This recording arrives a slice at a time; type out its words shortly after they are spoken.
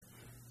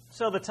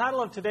So the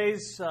title of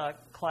today's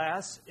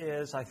class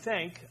is, I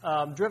think,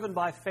 Driven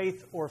by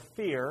Faith or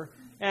Fear.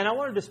 And I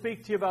wanted to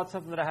speak to you about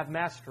something that I have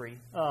mastery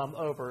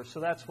over.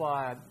 So that's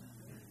why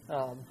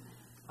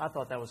I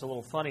thought that was a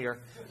little funnier.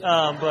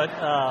 But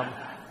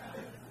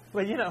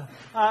you know,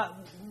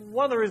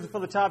 one of the reasons for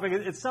the topic,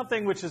 it's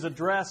something which is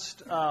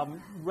addressed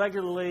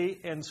regularly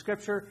in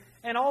Scripture.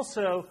 And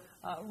also,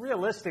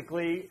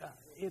 realistically,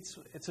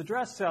 it's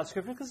addressed throughout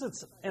Scripture because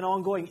it's an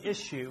ongoing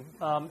issue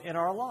in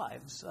our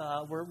lives.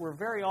 We're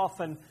very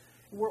often,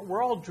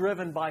 we're all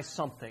driven by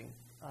something.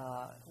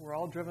 We're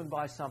all driven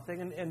by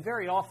something, and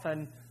very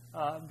often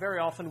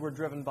we're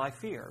driven by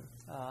fear.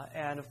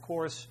 And of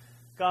course,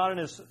 God in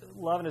His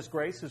love and His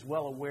grace is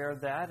well aware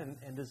of that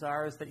and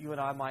desires that you and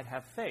I might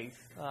have faith,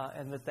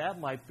 and that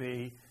might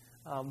be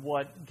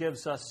what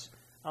gives us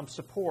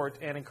support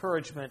and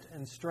encouragement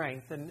and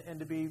strength, and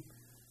to be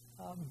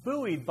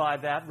buoyed by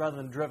that rather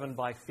than driven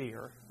by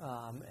fear.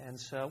 And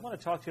so I want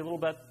to talk to you a little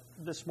bit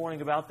this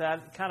morning about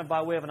that, kind of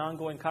by way of an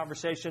ongoing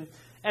conversation.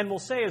 And we'll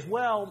say as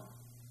well,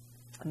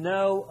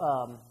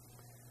 no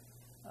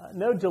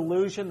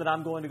delusion that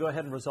I'm going to go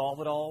ahead and resolve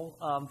it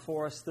all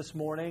for us this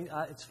morning.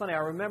 It's funny,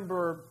 I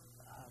remember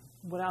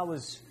when I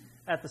was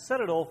at the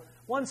Citadel,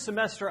 one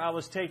semester I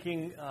was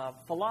taking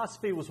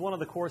philosophy was one of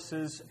the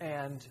courses,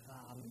 and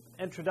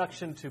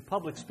Introduction to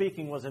Public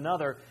Speaking was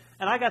another.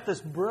 And I got this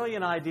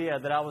brilliant idea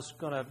that I was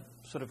going to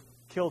sort of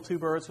kill two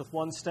birds with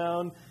one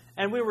stone.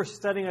 And we were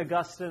studying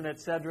Augustine,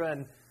 etc.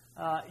 And,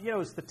 it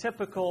was the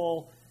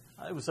typical,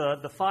 it was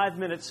the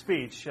 5-minute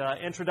speech,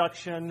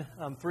 introduction,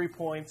 3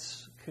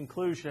 points,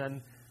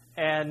 conclusion,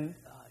 and,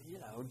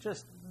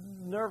 just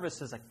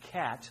nervous as a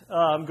cat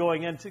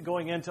going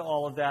into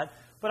all of that.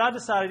 But I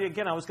decided,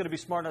 again, I was going to be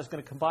smart, and I was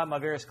going to combine my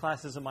various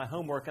classes and my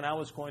homework, and I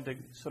was going to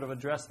sort of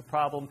address the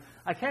problem.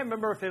 I can't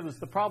remember if it was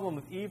the problem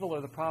of evil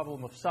or the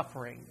problem of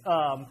suffering.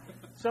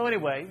 So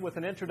anyway, with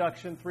an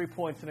introduction, 3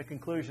 points, and a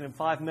conclusion in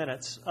 5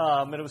 minutes.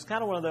 And it was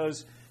kind of one of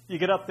those, you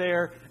get up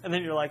there, and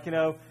then you're like,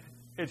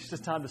 it's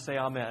just time to say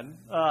amen.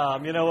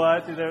 You know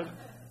what?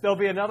 There'll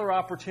be another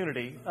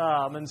opportunity.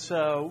 And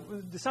so,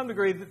 to some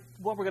degree,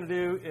 what we're going to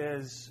do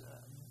is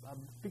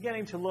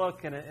beginning to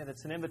look, and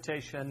it's an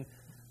invitation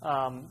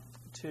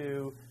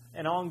to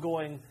an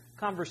ongoing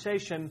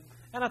conversation.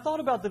 And I thought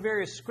about the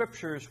various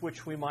scriptures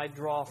which we might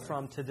draw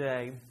from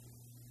today.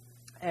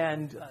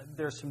 And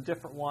there's some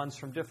different ones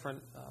from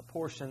different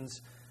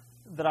portions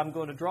that I'm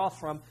going to draw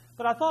from.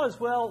 But I thought as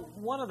well,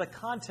 one of the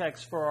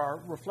contexts for our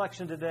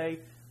reflection today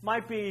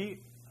might be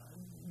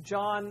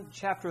John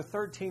chapter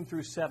 13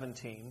 through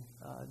 17.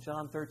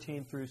 John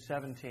 13 through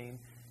 17.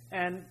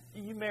 And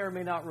you may or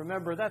may not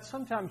remember, that's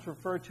sometimes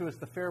referred to as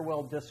the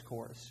farewell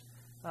discourse.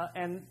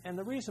 And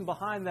the reason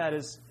behind that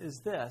is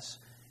this.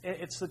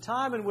 It's the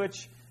time in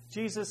which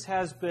Jesus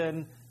has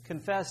been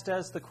confessed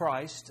as the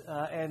Christ,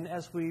 and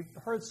as we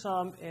heard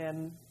some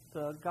in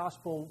the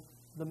Gospel,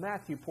 the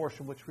Matthew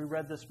portion, which we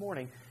read this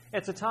morning,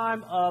 it's a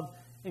time of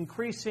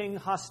increasing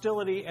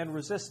hostility and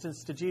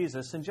resistance to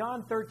Jesus. And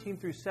John 13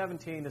 through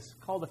 17 is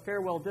called the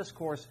farewell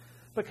discourse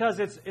because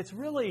it's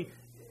really,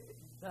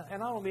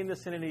 and I don't mean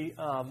this in any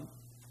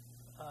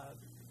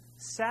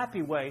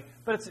sappy way,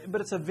 but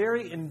it's a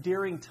very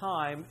endearing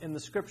time in the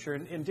Scripture,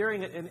 and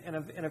endearing it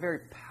in a very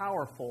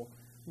powerful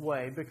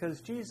way,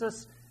 because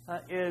Jesus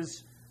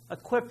is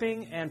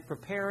equipping and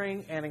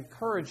preparing and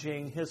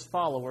encouraging His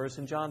followers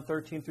in John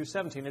 13 through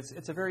 17.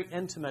 It's a very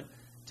intimate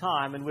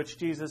time in which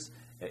Jesus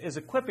is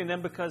equipping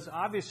them, because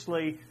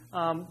obviously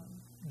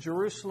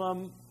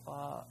Jerusalem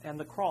and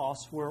the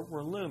cross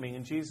were looming,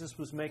 and Jesus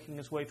was making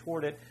His way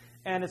toward it.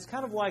 And it's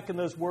kind of like in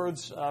those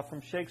words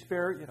from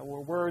Shakespeare,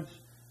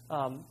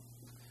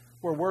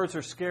 where words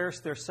are scarce,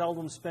 they're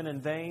seldom spent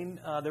in vain.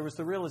 There was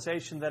the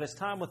realization that His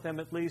time with them,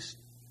 at least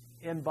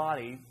in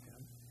body,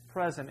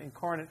 present,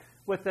 incarnate,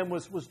 with them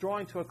was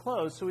drawing to a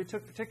close. So He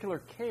took particular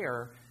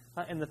care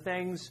in the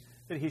things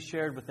that He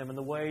shared with them, in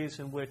the ways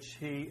in which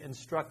He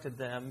instructed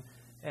them,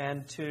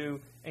 and to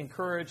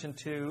encourage and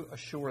to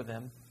assure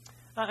them.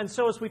 And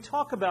so as we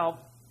talk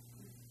about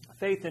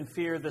faith and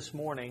fear this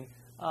morning,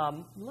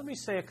 let me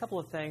say a couple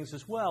of things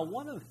as well.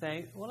 One of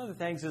the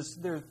things is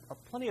there are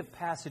plenty of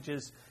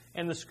passages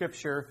in the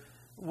Scripture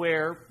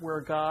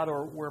where God,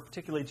 or where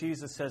particularly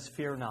Jesus, says,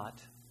 "Fear not,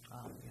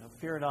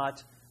 fear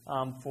not,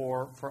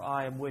 for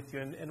I am with you."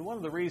 And one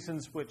of the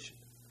reasons which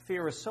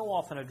fear is so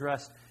often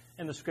addressed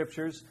in the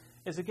Scriptures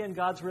is, again,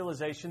 God's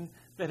realization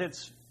that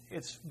it's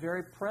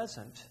very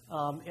present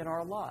in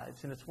our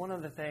lives, and it's one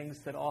of the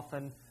things that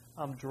often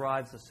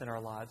drives us in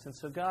our lives. And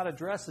so God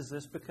addresses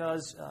this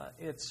because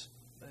it's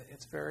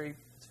very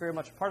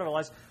much a part of our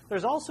lives.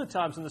 There's also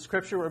times in the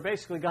Scripture where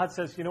basically God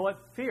says, "You know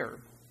what?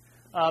 Fear."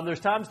 There's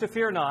times to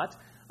fear not,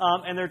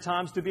 and there are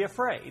times to be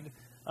afraid.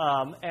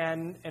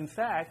 And in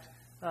fact,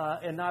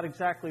 and not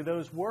exactly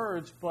those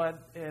words,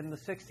 but in the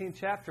 16th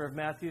chapter of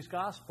Matthew's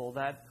Gospel,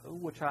 that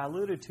which I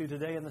alluded to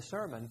today in the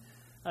sermon,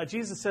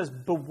 Jesus says,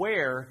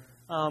 "Beware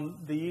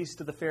the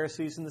yeast of the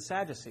Pharisees and the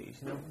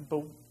Sadducees."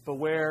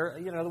 Beware.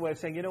 Another way of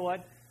saying, you know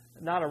what?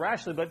 Not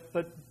irrationally,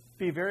 but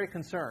be very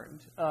concerned.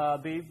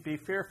 Be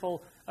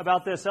fearful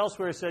about this.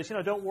 Elsewhere it says,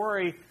 don't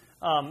worry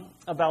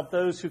about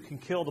those who can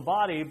kill the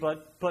body,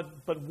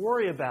 but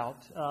worry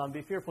about,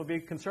 be fearful, be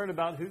concerned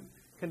about who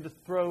can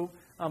throw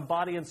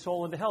body and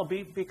soul into hell.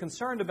 Be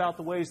concerned about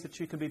the ways that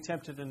you can be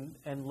tempted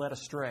and led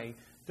astray.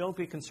 Don't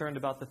be concerned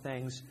about the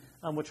things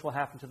which will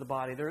happen to the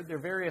body. There are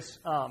various.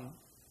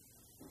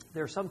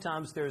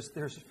 Sometimes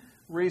there's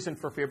reason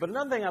for fear. But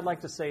another thing I'd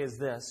like to say is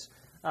this: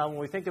 when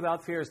we think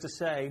about fear, is to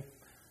say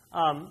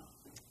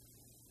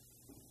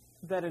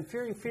that in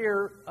fearing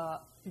fear,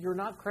 you're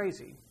not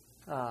crazy.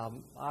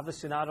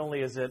 Obviously, not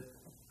only is it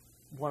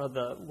one of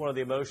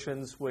the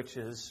emotions which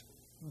is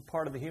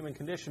part of the human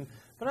condition,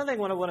 but another thing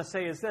what I want to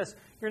say is this: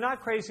 you're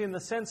not crazy in the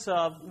sense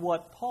of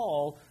what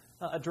Paul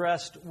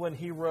addressed when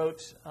he wrote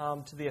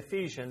to the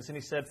Ephesians, and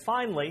he said,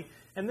 finally,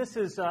 and this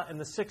is in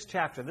the 6th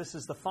chapter. This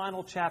is the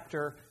final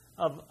chapter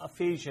of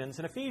Ephesians,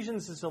 and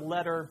Ephesians is a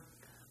letter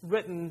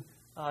written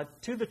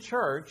to the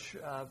church,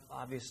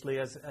 obviously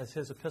as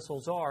his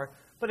epistles are,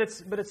 but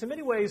it's in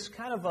many ways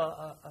kind of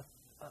a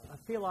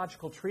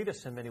theological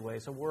treatise in many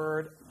ways, a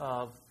word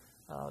of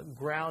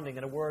grounding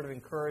and a word of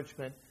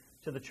encouragement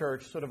to the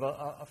church, sort of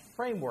a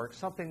framework,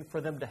 something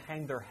for them to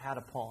hang their hat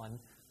upon,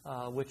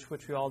 which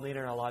we all need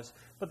in our lives.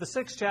 But the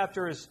 6th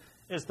chapter is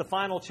the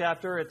final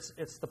chapter.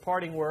 It's the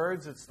parting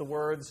words. It's the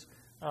words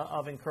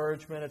of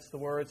encouragement. It's the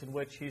words in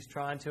which he's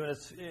trying to. And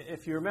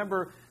if you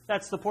remember,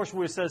 that's the portion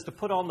where he says to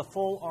put on the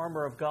full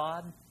armor of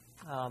God.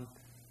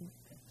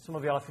 Some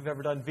of y'all, if you've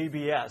ever done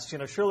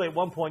VBS, surely at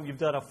one point you've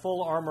done a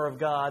full armor of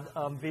God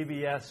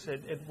VBS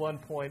at one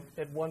point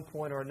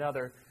or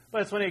another.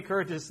 But it's when he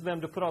encourages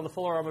them to put on the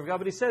full armor of God.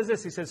 But he says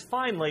this, he says,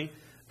 finally,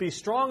 be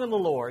strong in the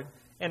Lord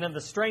and in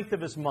the strength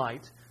of his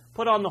might.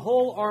 Put on the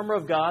whole armor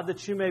of God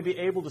that you may be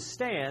able to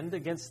stand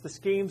against the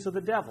schemes of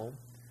the devil.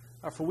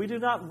 For we do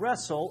not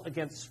wrestle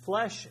against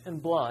flesh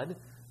and blood,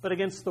 but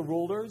against the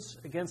rulers,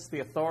 against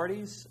the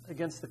authorities,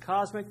 against the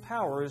cosmic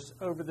powers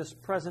over this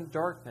present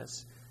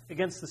darkness,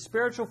 against the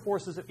spiritual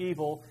forces of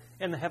evil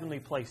in the heavenly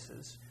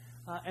places.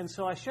 And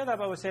so I share that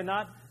by saying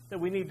not that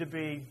we need to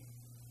be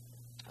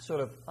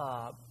sort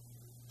of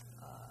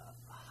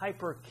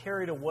hyper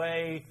carried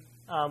away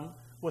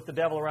with the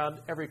devil around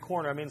every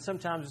corner. I mean,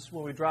 sometimes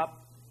when we drop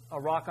a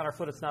rock on our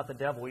foot, it's not the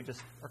devil. We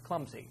just are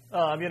clumsy.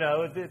 Not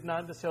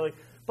necessarily.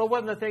 But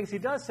one of the things he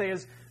does say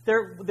is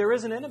there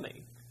is an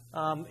enemy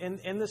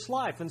in this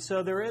life, and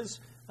so there is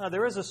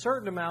a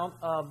certain amount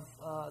of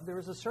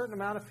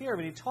fear. I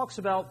mean, he talks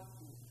about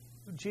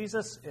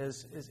Jesus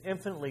is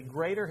infinitely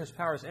greater. His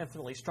power is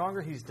infinitely stronger.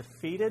 He's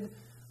defeated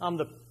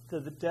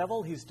the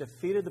devil. He's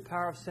defeated the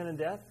power of sin and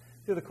death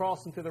through the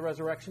cross and through the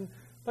resurrection.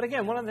 But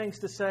again, one of the things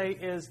to say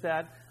is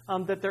that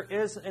there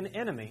is an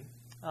enemy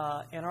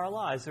in our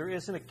lives. There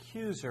is an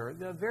accuser.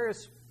 The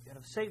various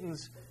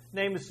Satan's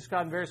name is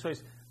described in various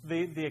ways.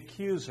 The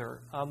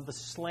accuser, the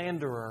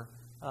slanderer,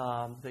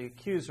 the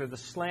accuser, the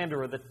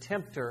slanderer, the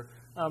tempter,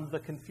 the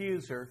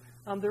confuser.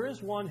 There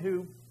is one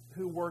who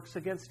works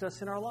against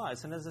us in our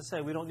lives. And as I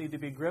say, we don't need to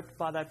be gripped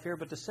by that fear,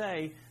 but to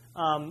say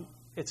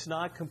it's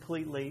not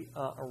completely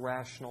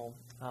irrational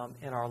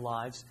in our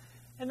lives.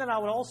 And then I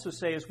would also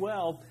say as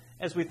well,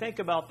 as we think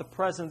about the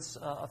presence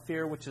of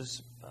fear, which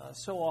is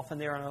so often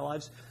there in our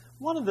lives,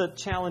 one of the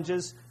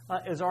challenges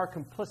is our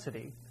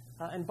complicity.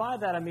 And by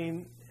that I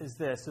mean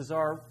is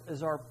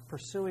our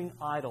pursuing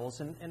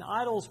idols. And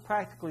idols,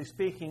 practically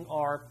speaking,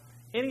 are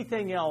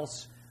anything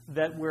else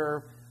that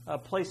we're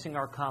placing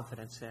our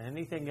confidence in,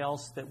 anything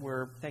else that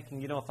we're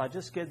thinking, if I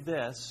just get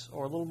this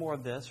or a little more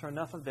of this or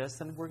enough of this,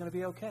 then we're going to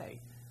be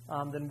okay.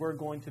 Then we're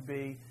going to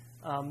be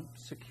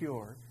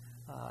secure.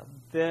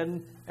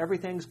 Then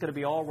everything's going to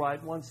be all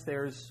right once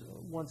there's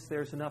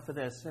enough of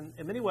this. And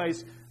in many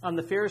ways,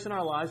 the fears in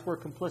our lives, we're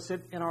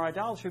complicit in our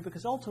idolatry,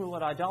 because ultimately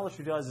what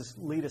idolatry does is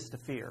lead us to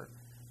fear.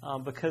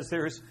 Because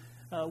there's,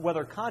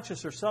 whether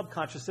conscious or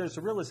subconscious, there's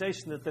a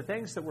realization that the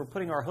things that we're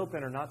putting our hope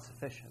in are not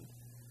sufficient.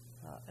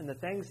 And the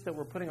things that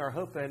we're putting our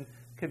hope in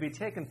could be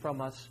taken from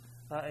us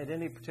at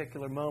any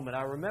particular moment.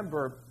 I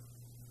remember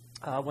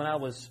when I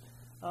was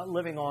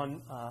living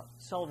on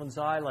Sullivan's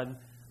Island,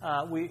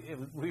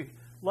 we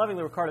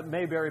lovingly were called it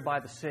Mayberry by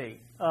the Sea,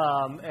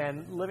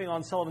 and living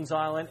on Sullivan's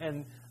Island,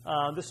 and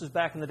this was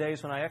back in the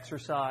days when I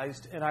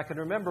exercised, and I can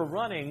remember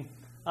running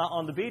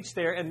on the beach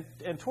there,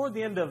 and toward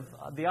the end of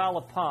the Isle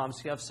of Palms,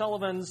 you have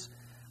Sullivan's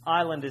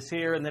Island is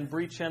here, and then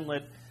Breach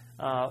Inlet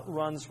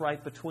runs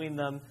right between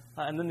them,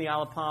 and then the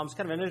Isle of Palms.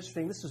 Kind of an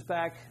interesting, this was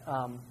back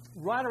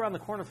right around the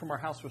corner from our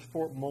house was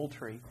Fort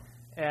Moultrie,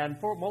 and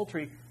Fort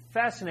Moultrie,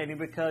 fascinating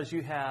because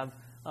you have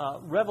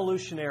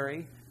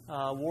revolutionary,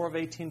 War of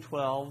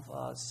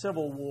 1812,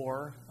 Civil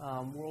War,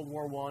 World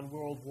War I,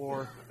 World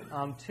War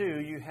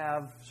II. You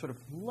have sort of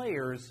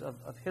layers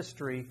of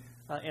history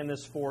in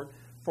this Fort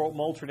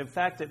Moultrie. In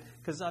fact,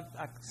 because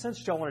I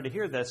sensed y'all wanted to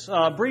hear this,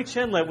 Breach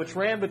Inlet, which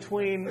ran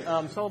between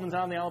Sullivan's Island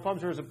and the Isle of Palms,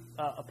 there was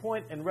a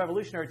point in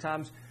Revolutionary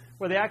times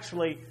where they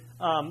actually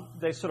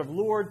they sort of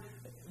lured.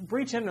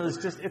 Breach Inlet is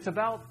just, it's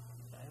about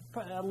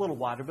a little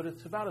wider, but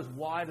it's about as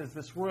wide as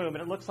this room,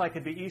 and it looks like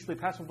it'd be easily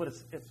passable, but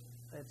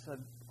it's a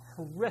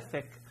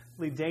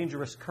horrifically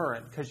dangerous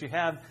current because you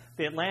have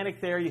the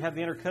Atlantic there, you have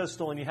the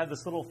Intercoastal, and you have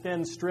this little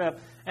thin strip.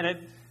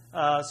 And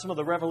some of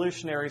the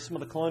revolutionaries, some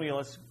of the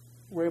colonialists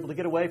were able to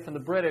get away from the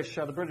British.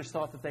 The British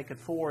thought that they could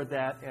ford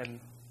that, and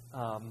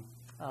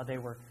they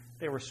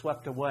were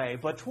swept away.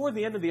 But toward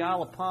the end of the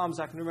Isle of Palms,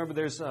 I can remember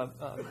there's a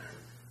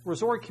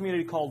resort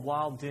community called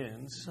Wild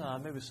Dunes.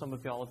 Maybe some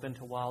of y'all have been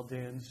to Wild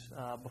Dunes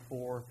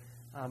before.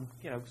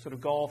 Sort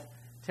of golf,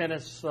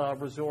 tennis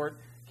resort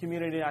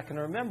community. I can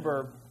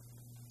remember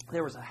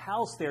there was a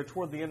house there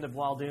toward the end of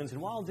Wild Dunes.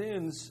 And Wild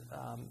Dunes,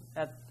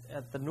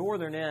 at the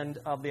northern end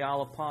of the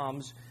Isle of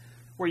Palms,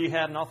 where you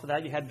had, and off of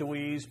that you had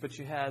Dewees, but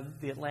you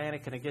had the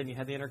Atlantic, and again you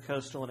had the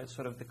Intercoastal, and it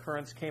sort of the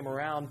currents came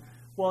around.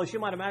 Well, as you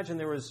might imagine,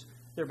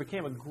 there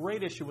became a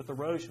great issue with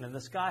erosion, and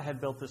this guy had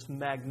built this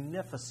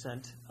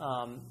magnificent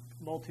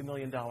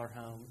multi-million-dollar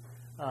home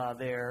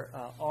there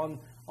on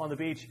the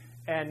beach,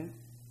 and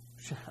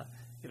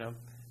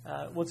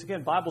once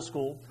again, Bible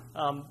school.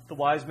 The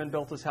wise men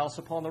built his house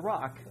upon the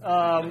rock,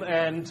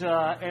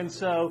 and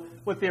so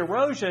with the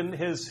erosion,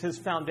 his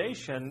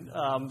foundation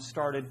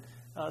started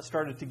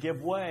to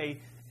give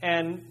way.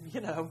 And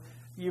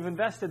you've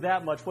invested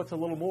that much. What's a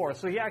little more?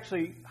 So he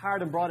actually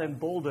hired and brought in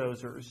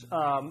bulldozers,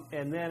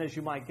 and then, as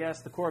you might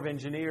guess, the Corps of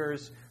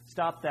Engineers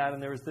stopped that,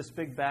 and there was this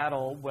big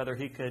battle whether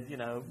he could,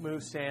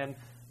 move sand,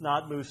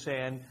 not move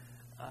sand.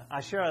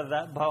 I share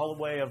that by the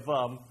way of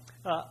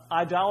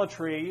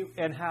idolatry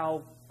and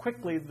how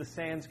quickly the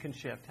sands can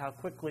shift, how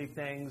quickly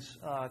things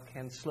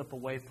can slip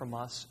away from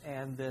us.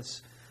 And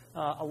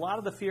a lot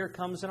of the fear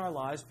comes in our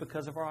lives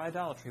because of our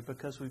idolatry,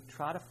 because we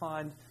try to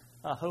find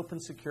hope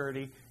and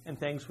security in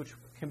things which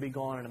can be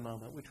gone in a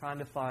moment. We're trying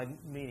to find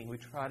meaning. We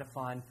try to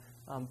find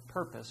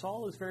purpose. All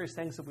those various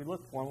things that we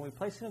look for. When we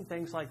place it in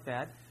things like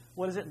that,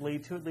 what does it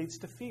lead to? It leads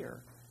to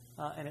fear,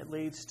 and it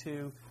leads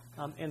to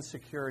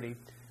insecurity.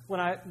 When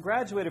I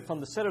graduated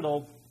from the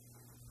Citadel,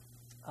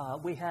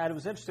 it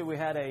was interesting, we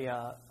had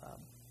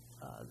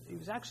he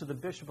was actually the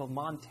Bishop of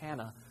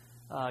Montana,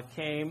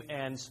 came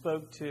and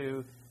spoke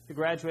to the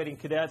graduating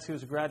cadets. He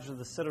was a graduate of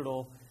the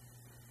Citadel.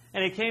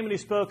 And he came and he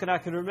spoke, and I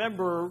can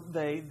remember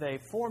they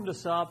formed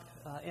us up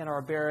in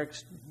our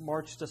barracks,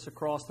 marched us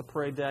across the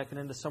parade deck and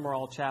into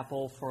Summerall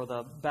Chapel for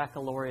the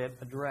baccalaureate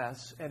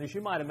address. And as you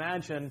might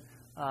imagine,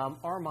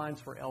 our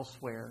minds were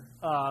elsewhere.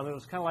 It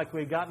was kind of like we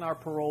had gotten our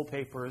parole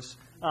papers,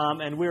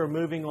 and we were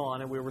moving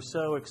on, and we were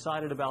so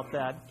excited about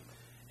that.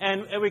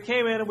 And we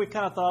came in and we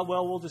kind of thought,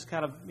 well, we'll just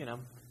kind of,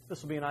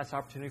 this will be a nice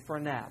opportunity for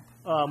a nap.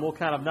 We'll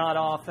kind of nod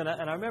off. And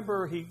I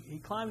remember he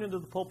climbed into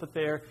the pulpit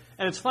there.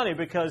 And it's funny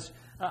because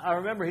I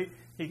remember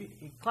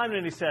he climbed in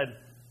and he said,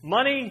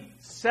 money,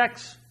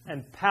 sex,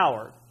 and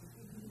power.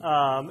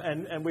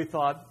 And we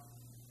thought,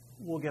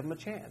 we'll give him a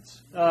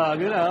chance. All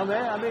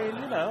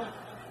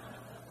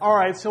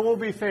right, so we'll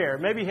be fair.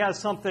 Maybe he has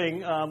something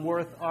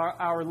worth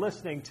our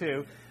listening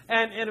to.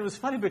 And it was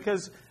funny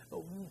because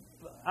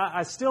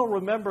I still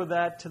remember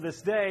that to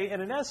this day.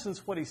 And in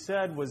essence, what he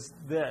said was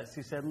this.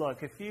 He said,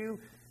 look, if you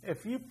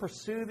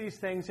pursue these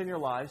things in your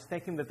lives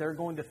thinking that they're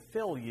going to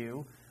fill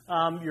you,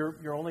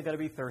 you're only going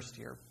to be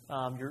thirstier.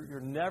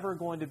 You're never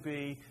going to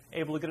be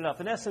able to get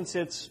enough. In essence,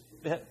 it's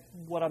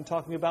what I'm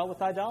talking about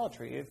with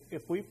idolatry.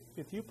 If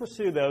you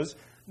pursue those,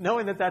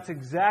 knowing that that's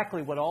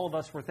exactly what all of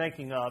us were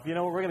thinking of, we're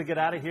going to get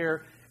out of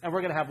here and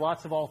we're going to have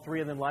lots of all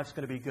three, and then life's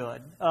going to be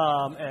good.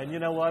 And you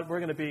know what? We're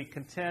going to be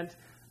content.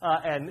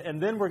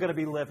 And then we're going to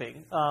be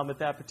living at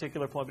that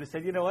particular point. But he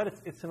said, you know what?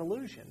 It's an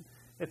illusion.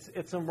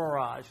 It's a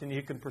mirage, and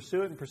you can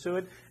pursue it and pursue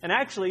it. And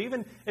actually,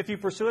 even if you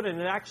pursue it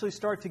and actually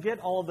start to get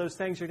all of those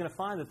things, you're going to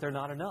find that they're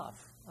not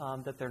enough,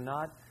 that they're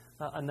not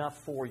enough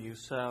for you.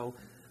 So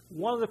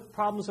one of the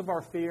problems of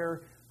our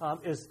fear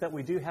is that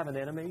we do have an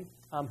enemy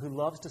who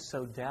loves to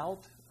sow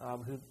doubt,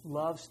 who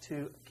loves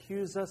to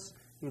accuse us,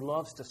 who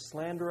loves to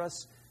slander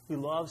us, who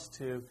loves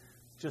to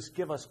just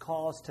give us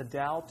cause to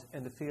doubt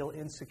and to feel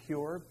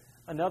insecure.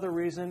 Another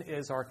reason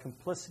is our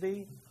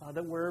complicity,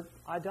 that we're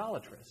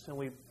idolatrous, and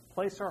we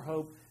place our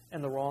hope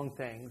in the wrong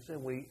things,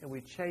 and we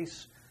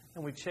chase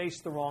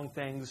the wrong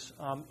things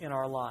in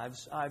our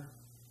lives. I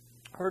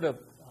heard a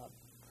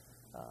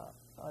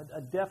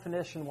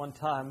definition one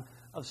time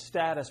of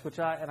status, which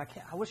I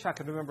wish I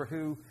could remember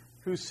who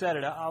said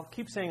it. I'll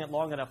keep saying it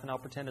long enough, and I'll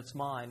pretend it's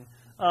mine.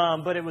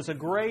 But it was a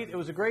great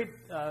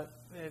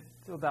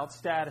about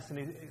status,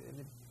 and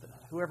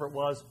whoever it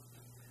was,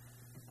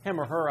 him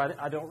or her,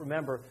 I don't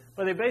remember.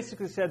 But they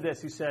basically said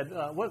this. He said,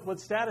 what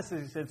status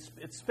is? He said,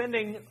 it's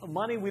spending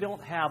money we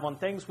don't have on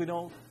things we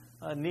don't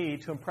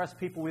need to impress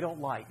people we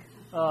don't like.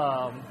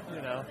 Money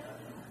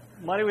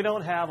we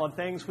don't have on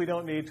things we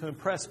don't need to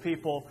impress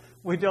people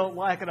we don't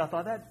like. And I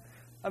thought that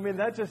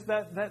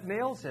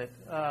nails it.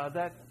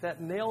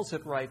 That nails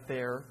it right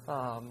there.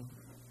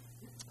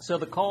 So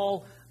the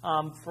call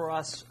for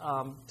us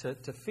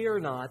to fear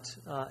not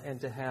and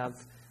to have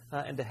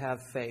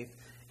faith.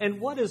 And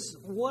what is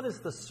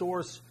the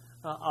source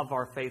of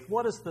our faith?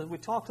 We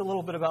talked a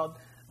little bit about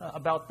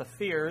the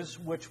fears,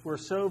 which we're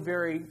so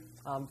very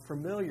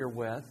familiar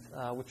with,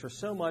 which are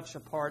so much a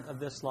part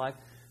of this life.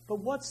 But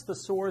what's the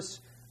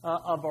source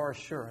of our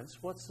assurance?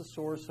 What's the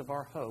source of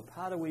our hope?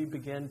 How do we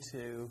begin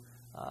to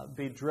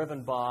be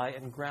driven by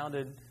and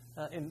grounded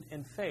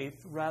in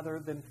faith rather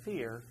than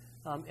fear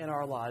in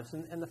our lives?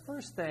 And the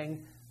first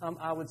thing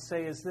I would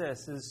say is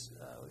this,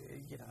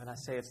 and I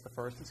say it's the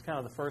first, it's kind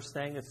of the first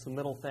thing, it's the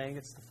middle thing,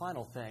 it's the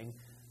final thing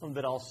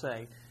that I'll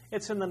say.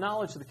 It's in the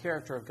knowledge of the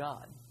character of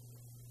God.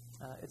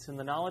 It's in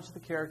the knowledge of the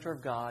character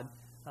of God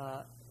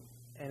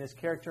and His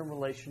character and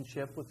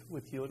relationship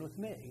with you and with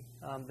me,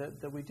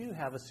 that we do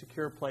have a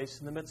secure place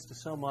in the midst of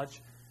so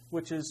much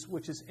which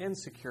is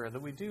insecure,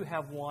 that we do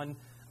have one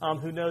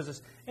who knows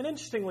us. And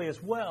interestingly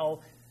as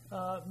well,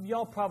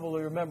 y'all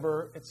probably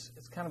remember, it's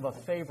kind of a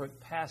favorite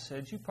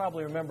passage. You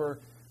probably remember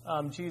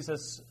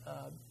Jesus,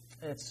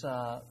 it's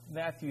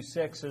Matthew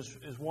 6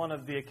 is one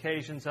of the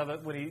occasions of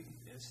it when He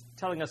is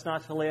telling us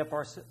not to lay up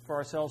for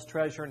ourselves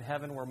treasure in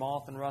heaven where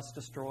moth and rust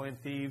destroy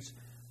and thieves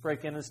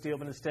break in and steal,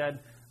 but instead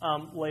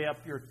lay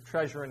up your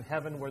treasure in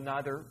heaven where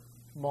neither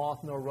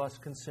moth nor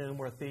rust consume,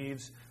 where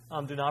thieves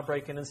do not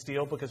break in and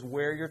steal, because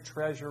where your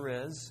treasure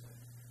is,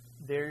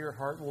 there your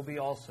heart will be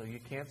also. You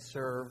can't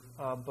serve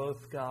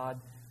both God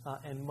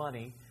and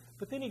money.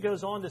 But then He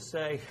goes on to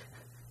say,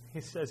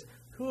 He says,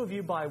 who of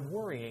you by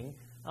worrying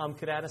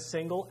could add a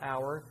single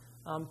hour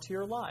to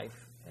your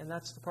life? And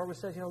that's the part where it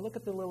says, look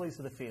at the lilies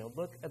of the field.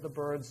 Look at the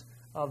birds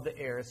of the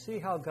air. See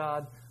how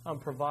God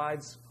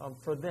provides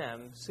for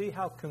them. See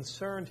how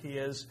concerned He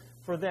is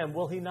for them.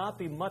 Will He not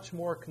be much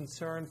more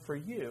concerned for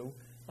you?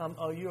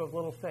 Oh, you have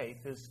little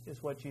faith, is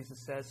what Jesus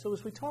says. So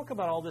as we talk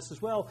about all this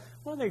as well,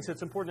 one of the things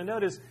that's important to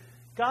note is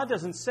God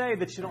doesn't say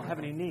that you don't have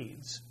any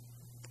needs.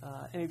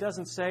 And He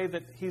doesn't say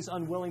that He's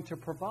unwilling to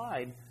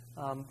provide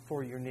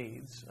for your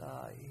needs.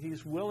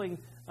 He's willing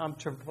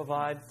to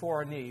provide for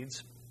our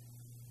needs.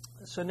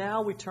 So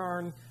now we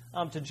turn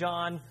to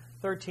John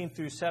 13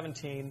 through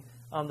 17,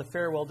 the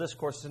farewell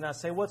discourses, and I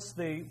say, what's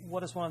the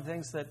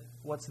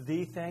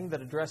thing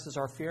that addresses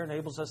our fear,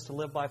 enables us to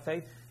live by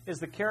faith, is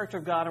the character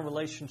of God in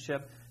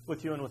relationship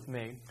with you and with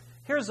me.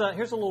 Here's a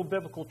little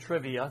biblical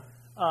trivia.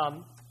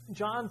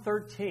 John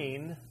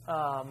 13,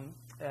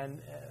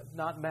 and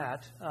not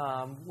Matt,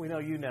 we know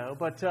you know,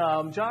 but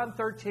John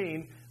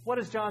 13, what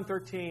does John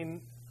 13,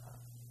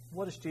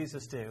 what does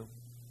Jesus do?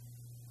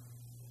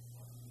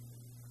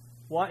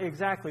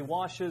 Exactly,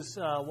 washes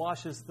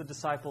the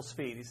disciples'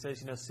 feet. He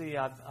says, see,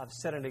 I've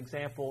set an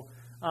example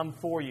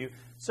for you.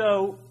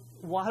 So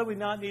why do we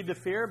not need to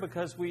fear?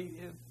 Because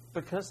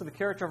of the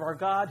character of our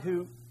God,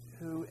 who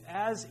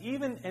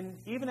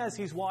even as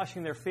He's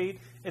washing their feet,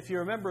 if you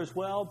remember as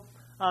well,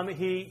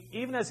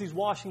 even as He's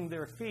washing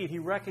their feet,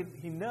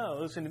 He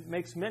knows and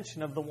makes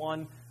mention of the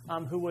one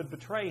who would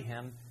betray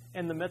Him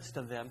in the midst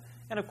of them.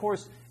 And of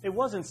course, it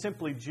wasn't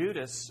simply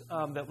Judas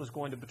that was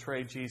going to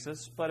betray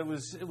Jesus, but it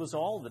was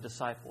all the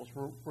disciples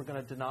were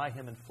going to deny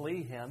Him and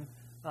flee Him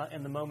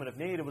in the moment of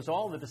need. It was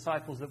all the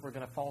disciples that were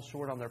going to fall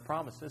short on their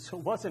promises. So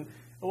it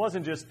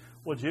wasn't just,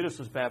 well, Judas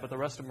was bad, but the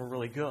rest of them were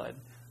really good.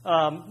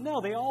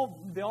 No, they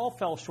all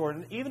fell short,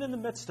 and even in the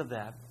midst of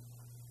that,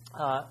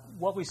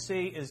 what we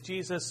see is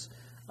Jesus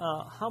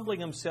humbling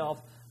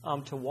Himself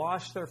to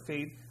wash their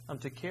feet,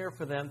 to care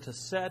for them, to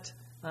set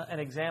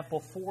an example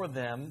for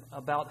them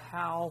about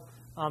how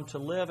to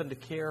live and to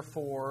care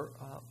for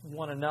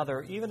one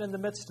another. Even in the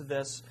midst of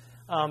this,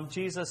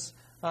 Jesus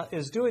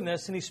is doing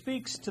this, and He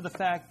speaks to the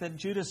fact that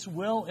Judas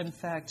will, in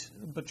fact,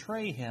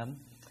 betray Him.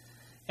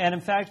 And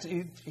in fact,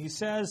 he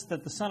says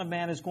that the Son of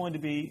Man is going to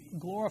be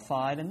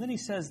glorified. And then He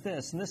says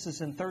this, and this is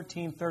in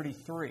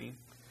 13:33.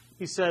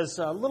 He says,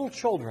 little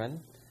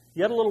children,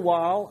 yet a little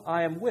while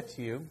I am with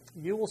you.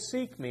 You will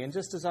seek me. And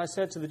just as I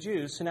said to the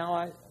Jews, so now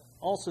I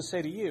also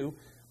say to you,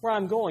 where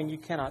I'm going, you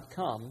cannot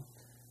come.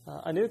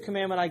 A new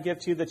commandment I give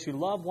to you, that you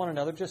love one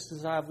another, just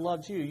as I have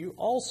loved you. You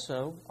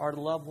also are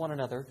to love one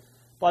another.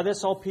 By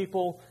this all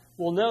people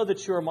will know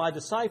that you are my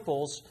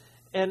disciples.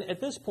 And at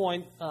this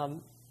point,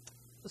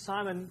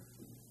 Simon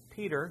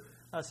Peter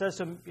says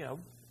to him,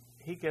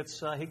 he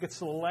gets a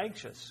little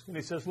anxious. And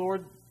he says,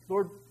 Lord,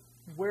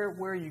 where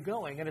are you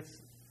going? And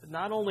it's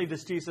not only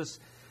does Jesus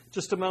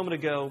just a moment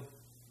ago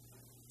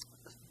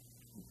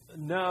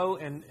know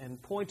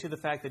and point to the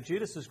fact that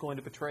Judas is going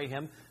to betray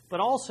Him, but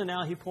also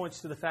now He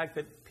points to the fact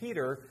that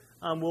Peter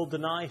will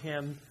deny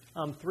Him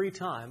 3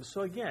 times.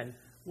 So again,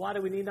 why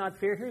do we need not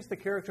fear? Here's the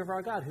character of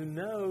our God, who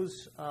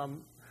knows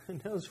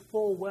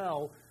full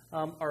well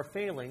our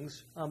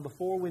failings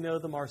before we know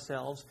them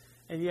ourselves,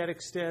 and yet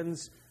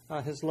extends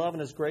His love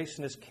and His grace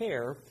and His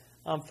care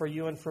for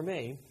you and for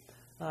me.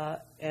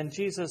 And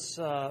Jesus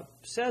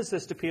says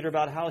this to Peter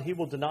about how He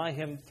will deny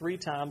Him 3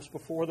 times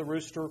before the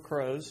rooster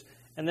crows.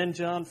 And then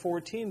John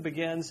 14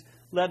 begins,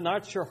 let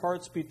not your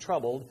hearts be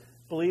troubled.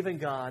 Believe in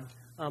God.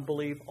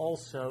 Believe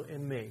also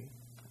in me.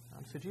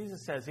 So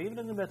Jesus says, even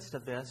in the midst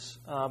of this,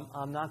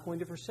 I'm not going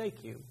to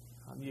forsake you.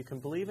 You can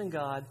believe in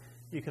God.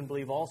 You can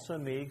believe also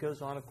in me. He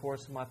goes on, of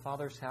course, in my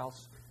Father's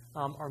house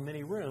are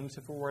many rooms.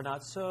 If it were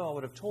not so, I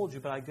would have told you,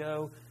 but I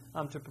go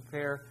to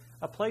prepare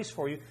a place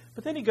for you.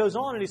 But then He goes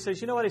on and He says,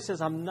 you know what? He says,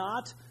 I'm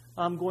not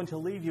going to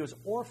leave you as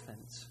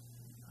orphans.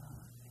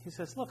 He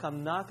says, look,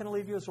 I'm not going to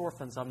leave you as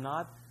orphans. I'm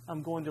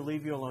going to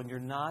leave you alone. You're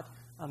not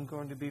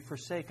going to be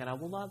forsaken. I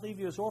will not leave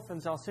you as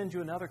orphans. I'll send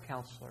you another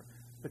counselor,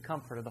 the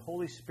Comforter, the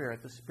Holy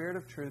Spirit, the Spirit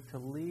of truth, to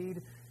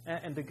lead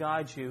and to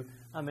guide you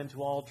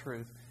into all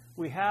truth.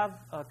 We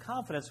have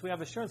confidence, we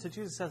have assurance that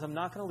Jesus says, I'm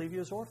not going to leave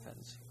you as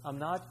orphans. I'm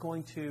not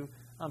going to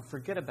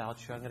forget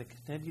about you. I'm going to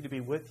continue to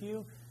be with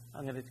you.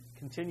 I'm going to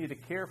continue to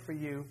care for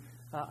you.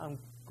 I'm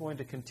going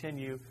to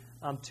continue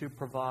to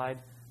provide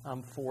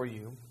for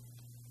you.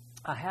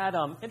 I had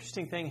an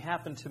interesting thing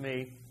happen to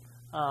me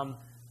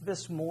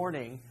this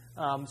morning,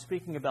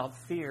 speaking about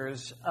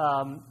fears.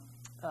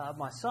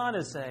 My son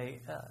is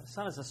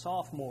a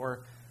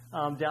sophomore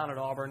down at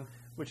Auburn,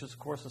 which is, of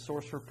course, a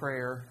source for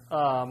prayer.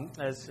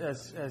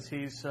 As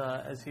he's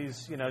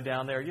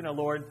down there,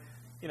 Lord,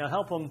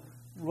 help him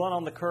run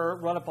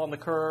up on the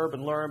curb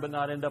and learn, but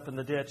not end up in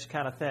the ditch,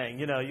 kind of thing.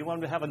 You want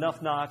him to have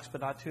enough knocks,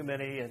 but not too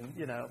many, and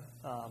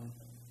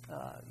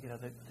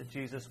that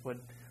Jesus would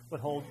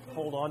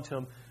hold on to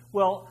him.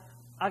 Well,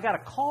 I got a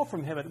call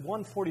from him at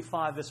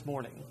 1:45 this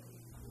morning.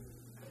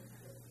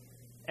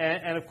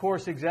 And of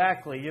course,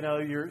 exactly,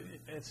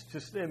 it's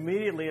just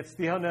immediately,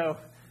 oh no,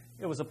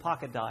 it was a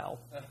pocket dial.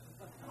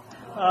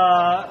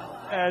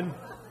 And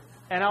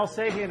I'll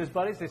say he and his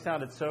buddies, they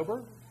sounded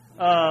sober,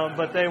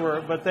 but they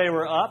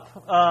were up.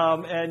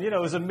 And, it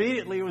was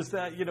immediately,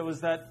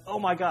 that, oh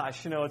my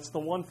gosh, it's the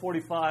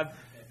 1:45.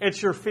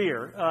 It's your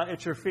fear.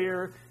 It's your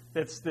fear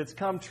that's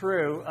come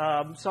true.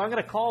 So I'm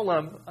going to call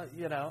him,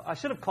 I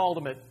should have called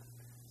him at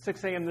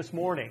 6 a.m. this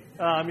morning.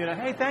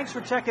 Hey, thanks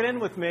for checking in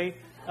with me.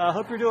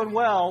 Hope you're doing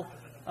well.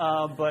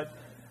 But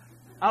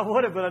I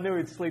would have, but I knew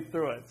he'd sleep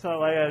through it.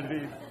 So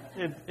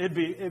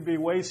it'd be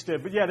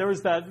wasted. But yeah, there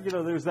was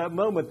that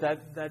moment,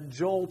 that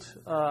jolt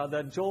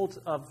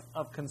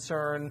of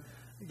concern.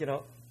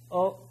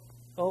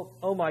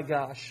 Oh my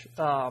gosh.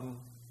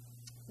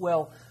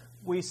 Well,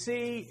 we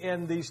see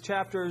in these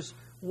chapters,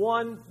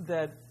 one,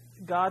 that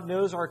God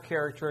knows our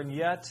character and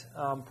yet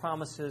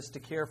promises to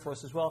care for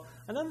us as well.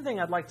 Another thing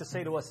I'd like to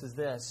say to us is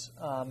this.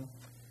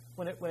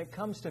 When it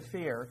comes to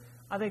fear,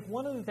 I think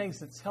one of the things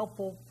that's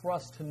helpful for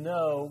us to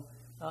know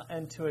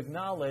and to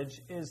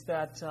acknowledge is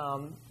that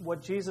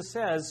what Jesus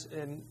says,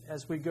 and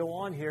as we go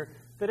on here,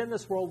 that in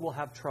this world we'll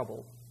have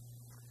trouble.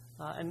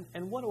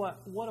 And what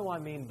do I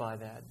mean by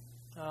that?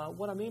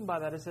 What I mean by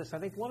that is this. I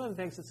think one of the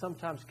things that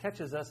sometimes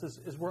catches us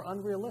is we're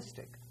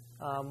unrealistic.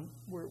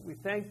 We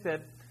think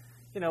that,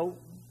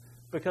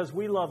 because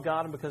we love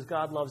God and because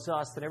God loves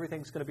us, that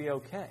everything's going to be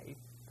okay.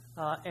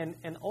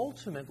 And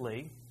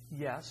ultimately,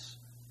 yes,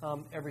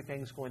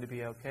 everything's going to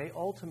be okay.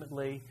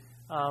 Ultimately,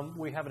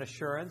 we have an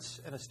assurance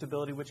and a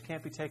stability which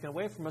can't be taken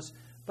away from us.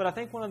 But I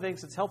think one of the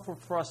things that's helpful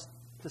for us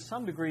to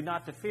some degree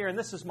not to fear, and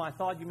this is my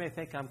thought, you may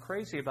think I'm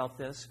crazy about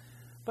this,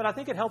 but I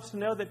think it helps to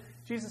know that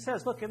Jesus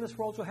says, look, in this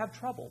world you'll have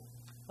trouble.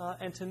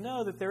 And to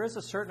know that there is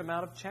a certain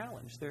amount of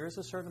challenge, there is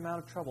a certain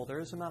amount of trouble, there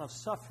is an amount of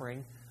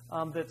suffering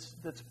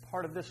that's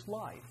part of this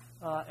life.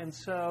 And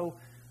so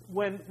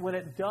when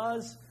it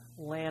does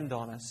land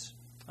on us,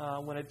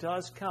 when it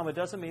does come, it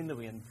doesn't mean that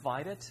we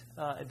invite it.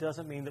 It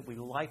doesn't mean that we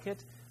like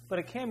it. But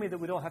it can mean that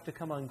we don't have to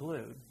come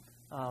unglued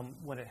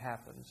when it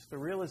happens. The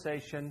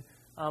realization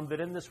that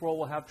in this world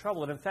we'll have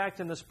trouble. And in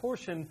fact, in this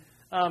portion,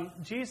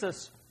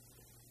 Jesus,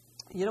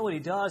 what he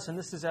does, and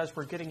this is as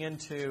we're getting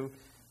into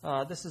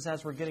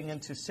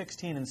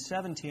 16 and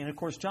 17. And of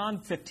course, John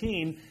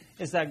 15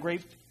 is that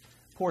great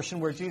portion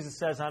where Jesus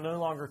says, I no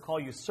longer call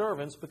you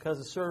servants because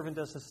a servant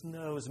doesn't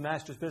know his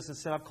master's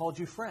business, and I've called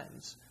you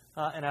friends.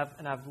 And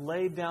I've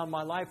laid down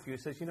my life for you.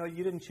 He says,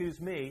 you didn't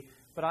choose me,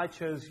 but I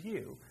chose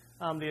you.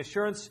 The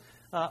assurance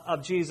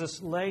of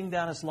Jesus laying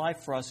down his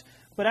life for us.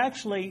 But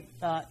actually,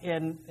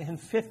 in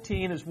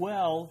 15 as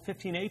well,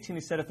 15:18,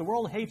 he said, if the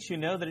world hates you,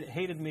 know that it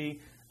hated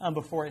me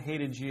before it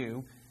hated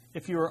you.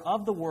 If you were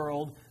of the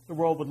world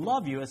would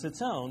love you as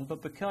its own.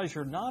 But because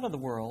you're not of the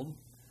world,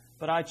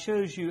 but I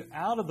chose you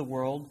out of the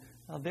world,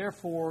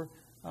 therefore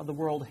the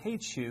world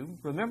hates you.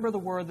 Remember the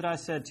word that I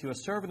said to you, a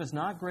servant is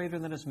not greater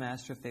than his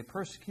master. If they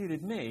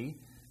persecuted me,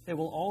 they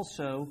will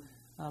also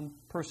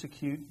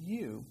persecute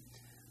you.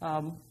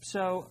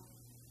 So,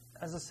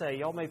 as I say,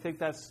 y'all may think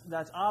that's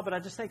odd, but I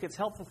just think it's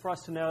helpful for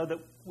us to know that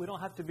we don't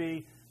have to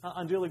be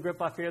unduly gripped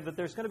by fear, that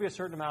there's going to be a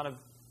certain amount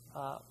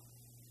of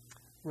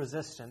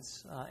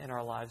resistance in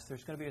our lives.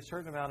 There's going to be a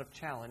certain amount of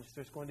challenge.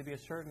 There's going to be a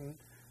certain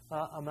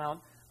amount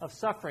of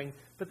suffering.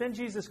 But then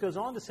Jesus goes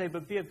on to say,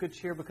 but be of good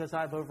cheer because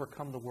I've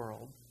overcome the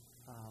world.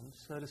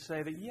 So to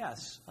say that,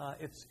 yes,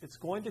 it's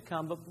going to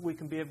come, but we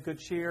can be of good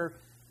cheer.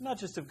 Not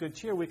just of good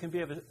cheer, we can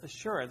be of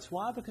assurance.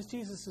 Why? Because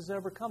Jesus has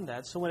overcome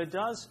that. So when it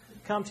does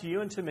come to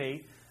you and to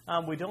me,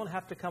 we don't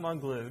have to come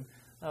unglued.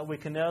 We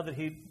can know that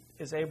he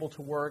is able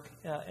to work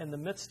in the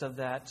midst of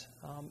that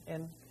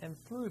and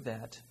through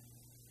that.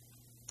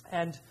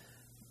 And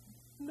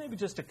maybe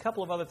just a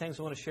couple of other things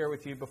I want to share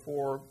with you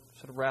before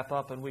sort of wrap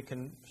up, and we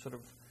can sort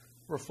of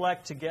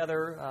reflect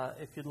together,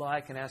 if you'd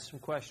like, and ask some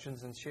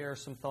questions and share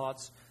some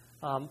thoughts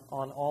on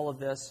all of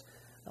this.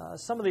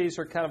 Some of these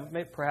are kind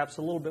of perhaps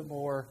a little bit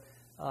more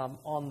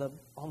on the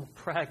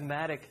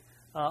pragmatic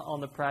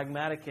on the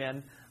pragmatic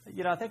end.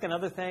 I think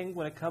another thing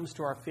when it comes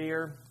to our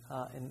fear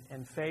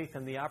and faith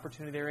and the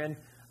opportunity therein,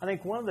 I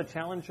think one of the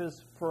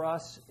challenges for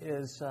us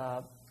is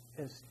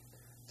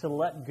to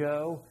let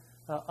go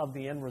of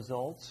the end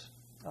results.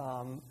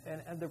 And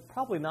there are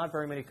probably not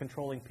very many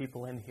controlling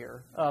people in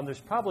here.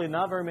 There's probably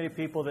not very many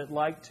people that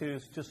like to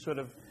just sort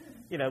of,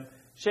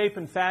 shape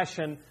and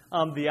fashion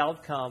the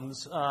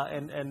outcomes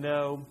and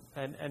know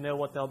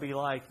what they'll be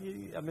like.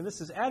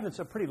 Advent's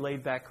a pretty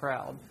laid back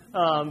crowd.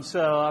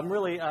 So I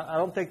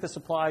don't think this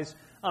applies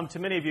to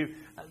many of you.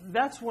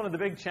 That's one of the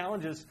big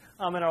challenges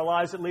in our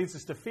lives that leads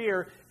us to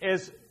fear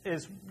is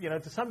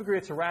to some degree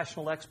it's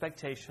irrational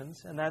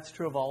expectations, and that's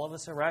true of all of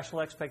us.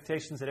 Irrational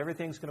expectations that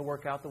everything's going to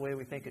work out the way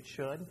we think it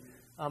should,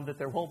 that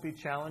there won't be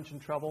challenge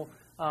and trouble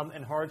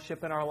and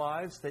hardship in our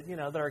lives, that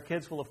our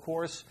kids will of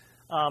course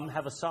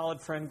have a solid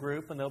friend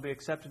group and they'll be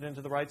accepted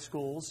into the right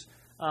schools,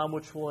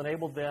 which will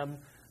enable them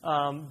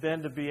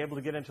then to be able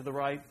to get into the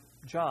right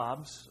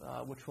jobs,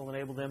 which will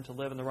enable them to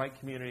live in the right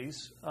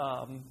communities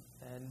and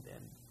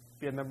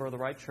be a member of the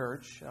right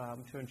church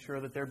to ensure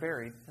that they're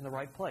buried in the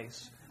right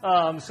place.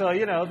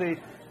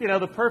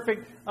 The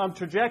perfect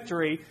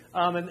trajectory.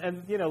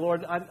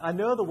 Lord, I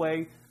know the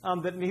way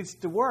that needs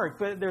to work,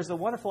 but there's a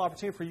wonderful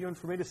opportunity for you and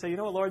for me to say,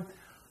 Lord,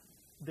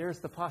 there's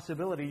the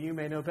possibility you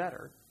may know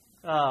better.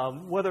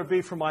 Whether it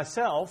be for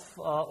myself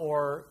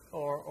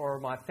or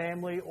my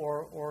family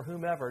or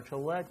whomever, to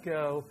let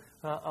go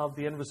of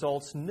the end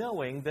results,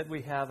 knowing that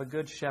we have a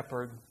good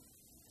shepherd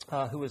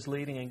who is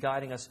leading and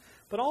guiding us.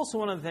 But also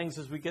one of the things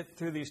as we get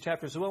through these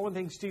chapters, one of the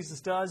things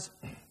Jesus does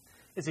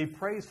is he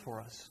prays for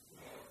us.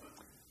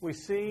 We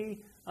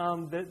see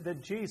that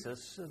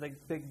Jesus,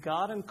 that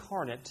God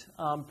incarnate,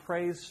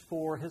 prays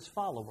for his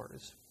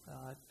followers,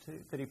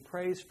 that he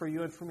prays for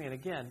you and for me. And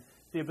again,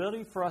 the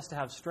ability for us to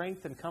have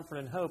strength and comfort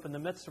and hope in the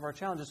midst of our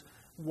challenges.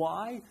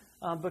 Why?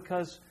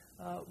 Because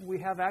we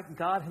have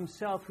God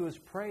himself who has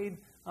prayed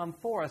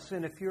for us.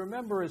 And if you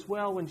remember as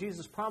well, when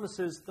Jesus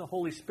promises the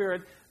Holy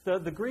Spirit,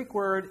 the Greek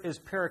word is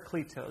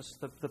parakletos.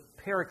 The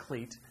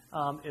paraclete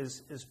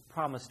is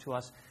promised to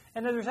us.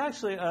 And then there's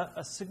actually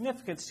a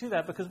significance to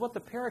that, because what the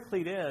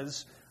paraclete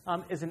is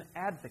an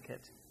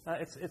advocate.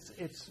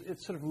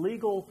 It's sort of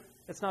legal.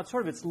 It's not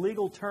sort of. It's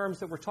legal terms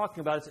that we're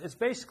talking about. It's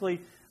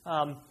basically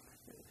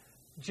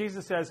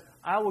Jesus says,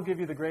 "I will give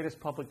you the greatest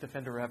public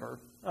defender ever.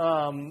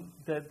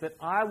 That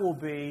I will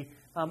be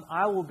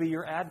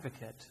your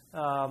advocate.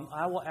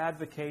 I will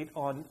advocate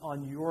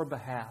on your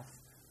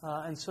behalf."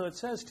 And so it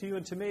says to you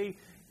and to me,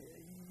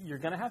 you're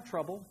going to have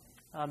trouble.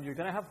 You're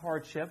going to have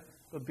hardship,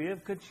 but be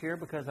of good cheer,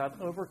 because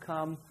I've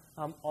overcome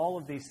all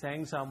of these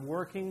things. I'm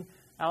working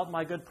out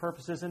my good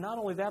purposes. And not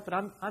only that, but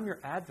I'm your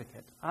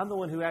advocate. I'm the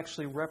one who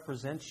actually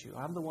represents you.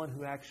 I'm the one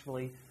who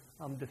actually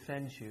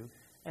defends you.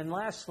 And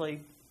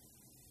lastly,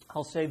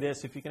 I'll say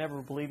this, if you can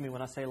ever believe me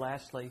when I say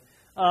lastly.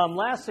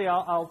 Lastly,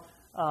 I'll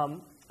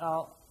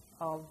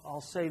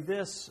say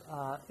this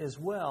as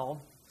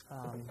well.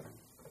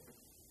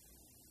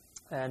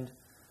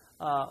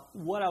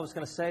 What I was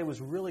going to say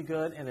was really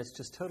good, and it's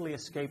just totally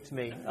escaped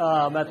me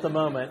at the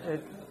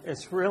moment.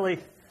 It's really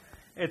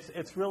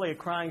a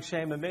crying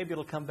shame, and maybe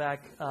it'll come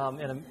back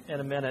in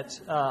a minute.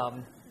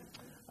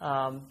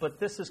 But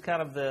this is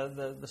kind of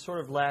the sort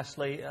of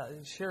lastly,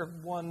 share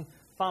one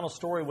final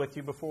story with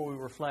you before we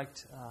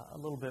reflect a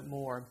little bit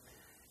more.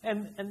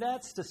 And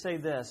that's to say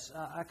this.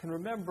 I can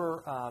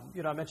remember, I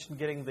mentioned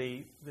getting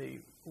the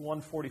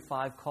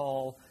 1:45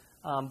 call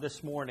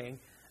this morning.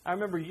 I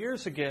remember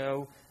years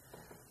ago,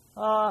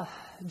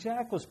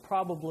 Jack was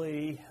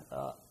probably,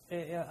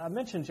 I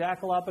mention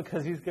Jack a lot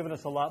because he's given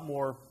us a lot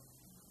more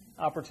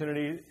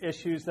opportunity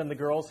issues than the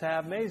girls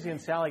have. Maisie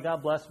and Sally,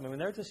 God bless them. I mean,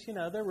 they're just,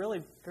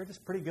 they're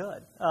just pretty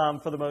good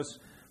for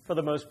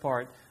the most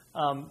part.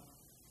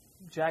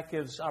 Jack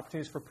gives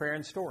opportunities for prayer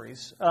and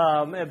stories.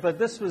 But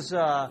this was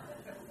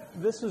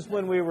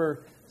when we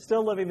were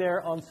still living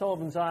there on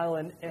Sullivan's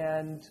Island,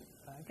 and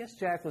I guess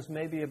Jack was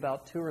maybe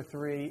about 2 or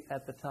 3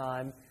 at the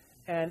time.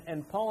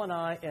 And Paul and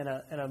I, in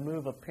a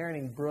move of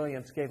parenting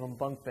brilliance, gave him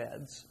bunk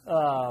beds.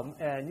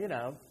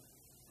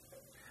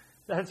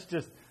 That's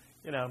just,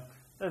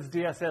 that's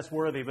DSS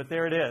worthy, but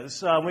there it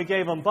is. We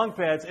gave him bunk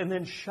beds, and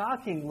then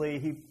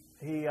shockingly,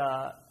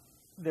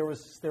 there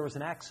was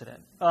an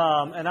accident.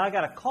 And I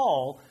got a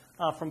call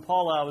from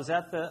Paula. I was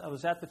at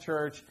the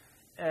church,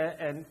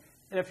 and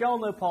if y'all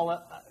know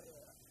Paula,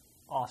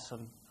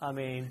 awesome. I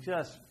mean,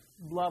 just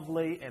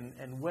lovely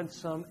and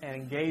winsome and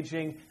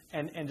engaging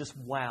and just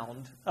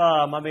wound.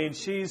 Paula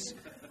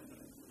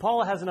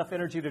has enough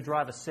energy to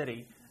drive a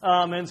city.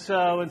 And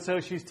so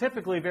she's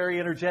typically very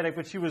energetic,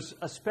 but she was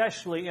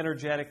especially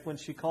energetic when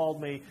she called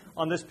me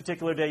on this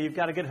particular day. You've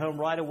got to get home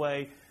right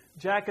away.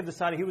 Jack had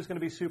decided he was going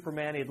to be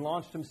Superman. He had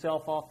launched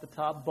himself off the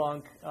top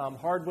bunk,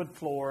 hardwood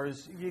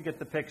floors. You get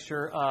the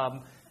picture.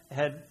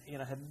 Had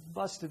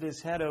busted his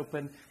head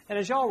open. And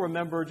as y'all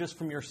remember, just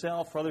from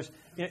yourself or others,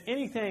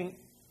 anything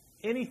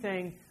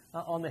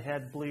on the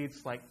head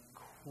bleeds like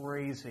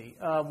crazy.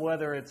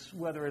 Whether it's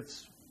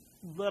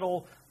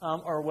little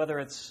or whether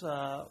it's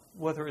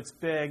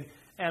big.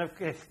 And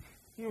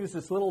he was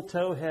this little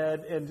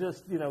towhead and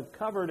just,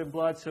 covered in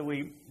blood. So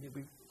we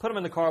put him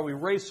in the car. We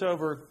race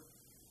over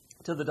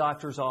to the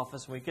doctor's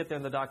office. We get there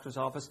in the doctor's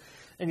office,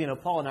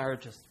 and Paul and I are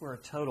we're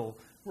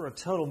a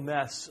total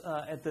mess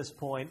at this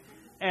point.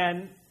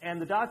 And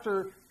the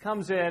doctor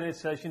comes in and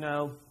says,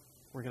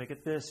 we're going to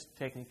get this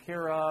taken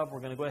care of.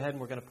 We're going to go ahead and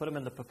we're going to put him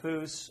in the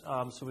papoose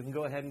so we can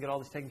go ahead and get all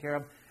this taken care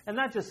of. And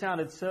that just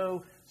sounded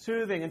so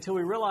soothing until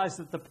we realized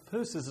that the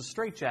papoose is a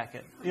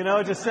straitjacket.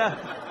 It just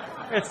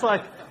it's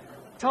like,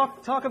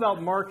 talk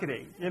about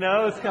marketing.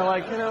 It's kind of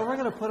like, we're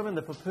going to put him in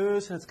the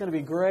papoose and it's going to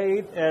be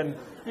great. And,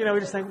 we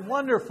just think,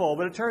 wonderful.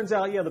 But it turns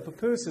out, the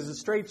papoose is a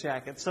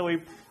straitjacket. So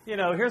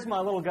here's my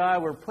little guy.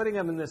 We're putting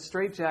him in this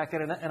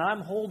straitjacket and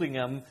I'm holding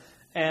him.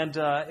 And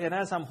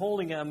as I'm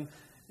holding him,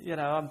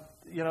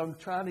 I'm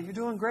trying to, you're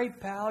doing great,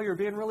 pal. You're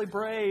being really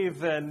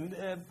brave.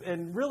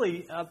 And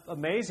really,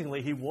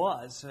 amazingly, he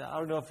was. I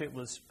don't know if it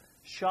was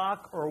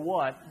shock or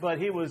what, but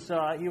he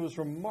was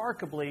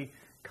remarkably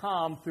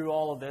calm through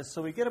all of this.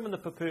 So we get him in the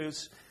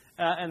papoose.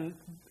 And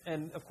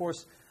of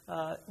course,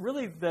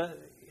 really,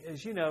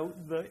 as you know,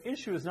 the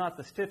issue is not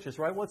the stitches,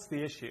 right? What's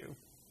the issue?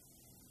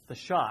 The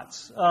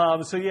shots.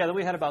 So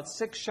we had about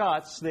 6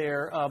 shots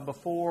there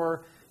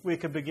before we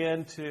could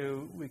begin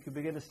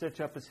to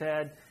stitch up his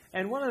head.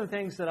 And one of the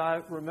things that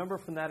I remember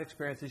from that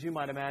experience, as you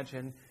might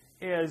imagine,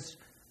 is,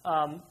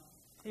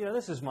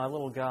 this is my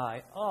little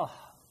guy. Oh,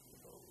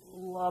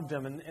 loved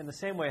him. And in the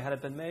same way, had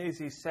it been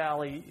Maisie,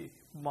 Sally,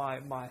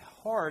 my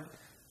heart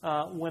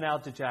went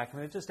out to Jack. I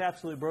mean, it just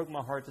absolutely broke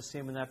my heart to see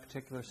him in that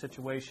particular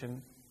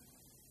situation.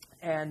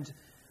 And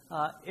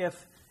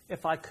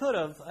if I could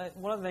have,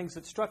 one of the things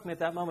that struck me at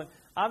that moment,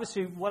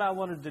 obviously what I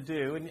wanted to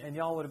do, and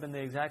y'all would have been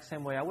the exact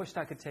same way, I wished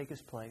I could take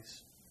his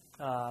place.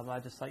 I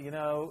just thought,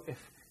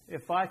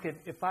 if I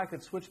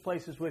could switch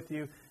places with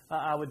you,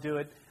 I would do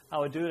it. I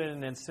would do it in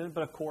an instant.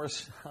 But of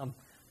course,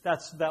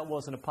 that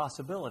wasn't a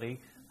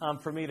possibility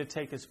for me to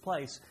take his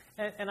place.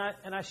 And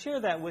I share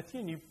that with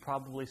you, and you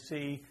probably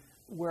see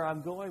where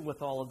I'm going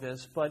with all of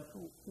this. But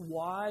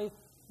why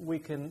we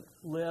can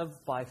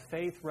live by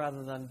faith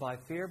rather than by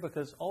fear?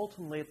 Because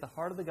ultimately, at the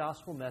heart of the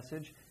gospel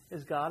message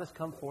is God has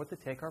come forth to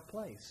take our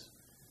place.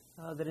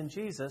 That in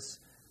Jesus,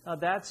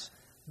 that's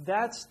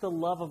the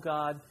love of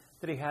God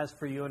that He has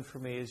for you and for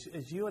me.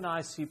 As you and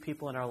I see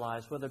people in our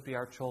lives, whether it be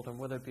our children,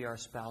 whether it be our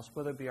spouse,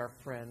 whether it be our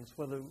friends,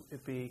 whether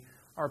it be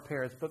our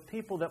parents, but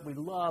people that we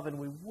love and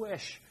we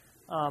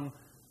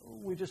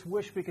just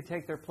wish we could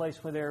take their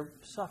place when they're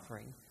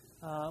suffering,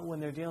 when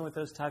they're dealing with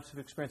those types of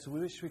experiences. We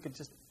wish we could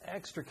just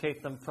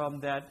extricate them from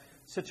that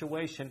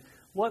situation.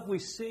 What we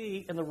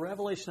see in the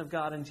revelation of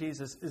God in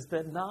Jesus is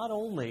that not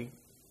only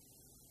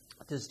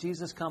does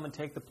Jesus come and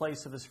take the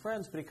place of His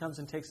friends, but He comes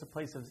and takes the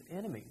place of His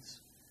enemies.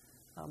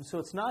 So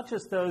it's not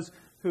just those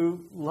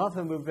who love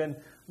Him, who've been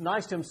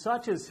nice to Him,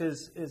 such as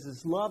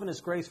His love and His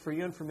grace for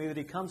you and for me, that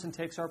He comes and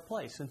takes our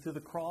place. And through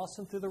the cross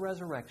and through the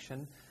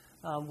resurrection,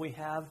 we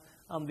have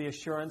the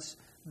assurance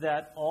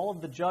that all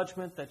of the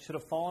judgment that should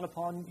have fallen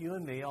upon you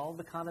and me, all of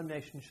the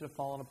condemnation should have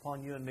fallen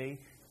upon you and me,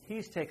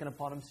 He's taken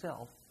upon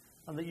Himself.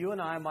 And that you and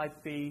I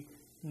might be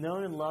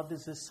known and loved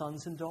as His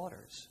sons and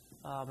daughters.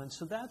 And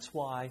so that's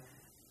why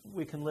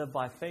we can live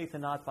by faith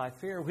and not by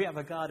fear. We have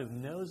a God who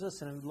knows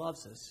us and who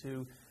loves us,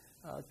 who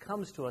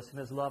comes to us in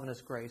His love and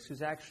His grace,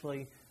 who's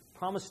actually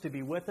promised to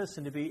be with us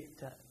and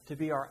to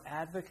be our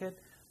advocate,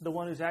 the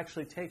one who's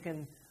actually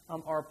taken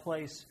our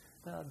place,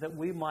 that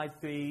we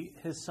might be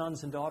His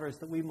sons and daughters,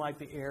 that we might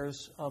be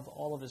heirs of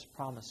all of His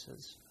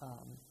promises.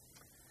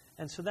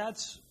 And so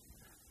that's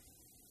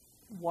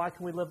why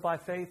can we live by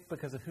faith?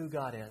 Because of who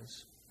God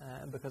is,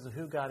 and because of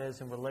who God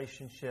is in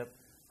relationship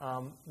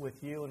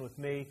with you and with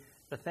me.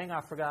 The thing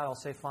I forgot, I'll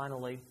say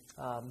finally,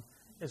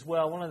 as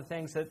well, one of the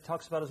things that it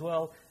talks about as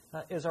well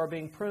is our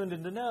being pruned,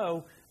 and to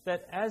know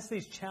that as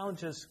these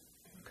challenges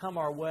come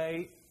our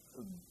way,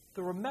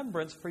 the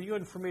remembrance for you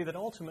and for me that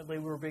ultimately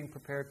we're being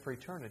prepared for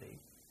eternity,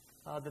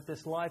 that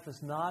this life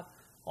is not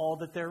all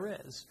that there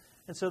is.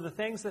 And so the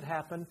things that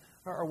happen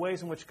are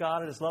ways in which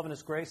God, in His love and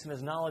His grace and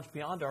His knowledge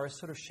beyond ours,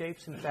 sort of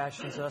shapes and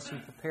fashions us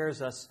and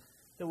prepares us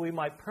that we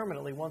might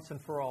permanently, once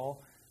and for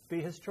all, be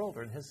His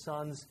children, His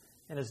sons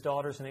and His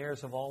daughters and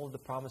heirs of all of the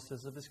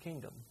promises of His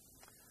kingdom.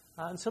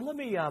 And so let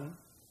me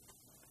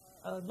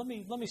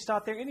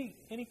stop there.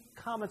 Any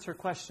comments or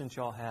questions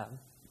y'all have?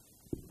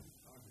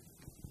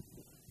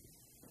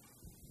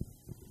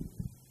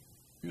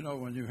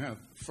 When you have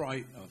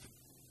fright of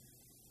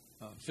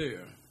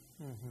fear,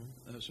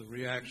 there's a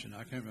reaction.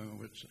 I can't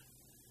remember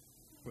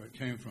where it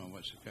came from,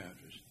 what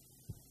psychiatrist,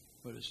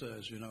 but it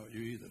says, you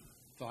either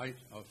fight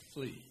or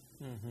flee.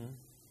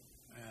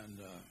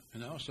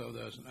 And also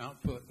there's an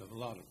output of a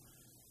lot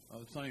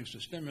of things to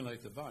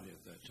stimulate the body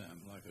at that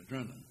time, like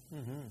adrenaline.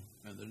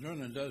 And the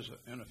adrenaline does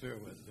interfere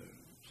with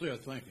clear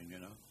thinking,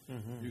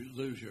 You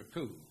lose your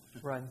cool.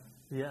 Right.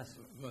 Yes.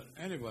 But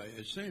anyway,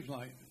 it seems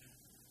like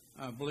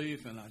our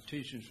belief and our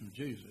teachings from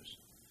Jesus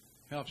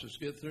helps us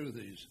get through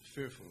these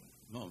fearful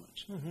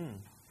moments.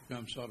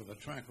 Becomes sort of a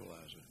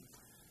tranquilizer.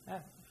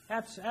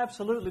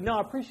 Absolutely. No,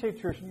 I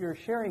appreciate your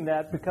sharing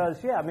that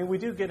because, yeah, I mean, we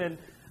do get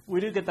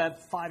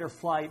that fight or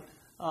flight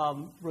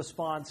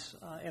response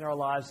in our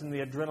lives, and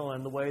the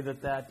adrenaline, the way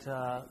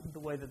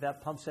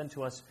that pumps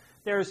into us.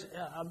 There's,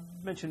 I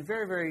mentioned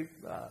very, very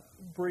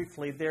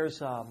briefly,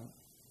 there's, and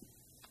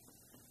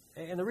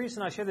the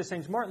reason I share these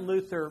things, Martin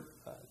Luther,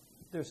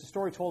 there's a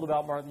story told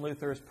about Martin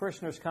Luther. His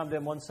parishioners come to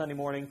him one Sunday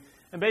morning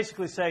and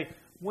basically say,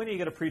 when are you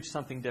going to preach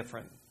something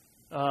different?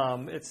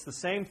 It's the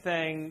same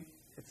thing.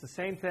 It's the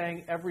same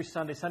thing every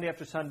Sunday, Sunday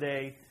after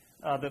Sunday,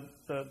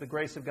 the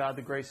grace of God,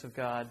 the grace of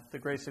God, the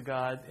grace of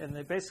God. And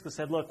they basically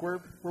said, look, we're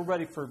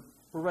ready for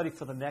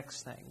the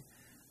next thing.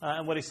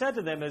 And what he said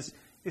to them is,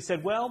 he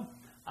said, well,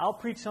 I'll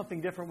preach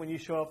something different when you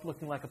show up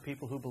looking like a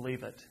people who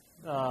believe it.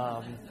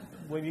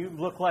 When you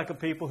look like a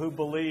people who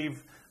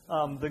believe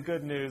the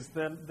good news,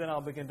 then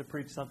I'll begin to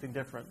preach something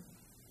different.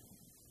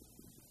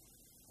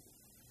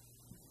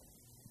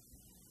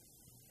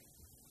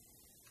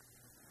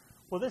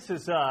 Well,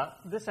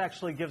 this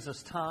actually gives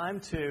us time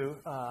to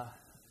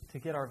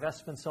get our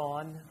vestments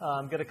on,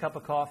 get a cup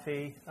of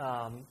coffee,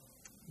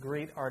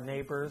 greet our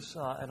neighbors,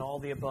 and all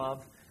the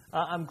above.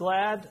 I'm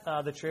glad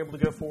that you're able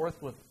to go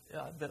forth with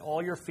that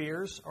all your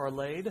fears are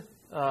laid.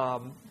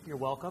 You're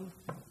welcome.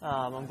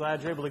 I'm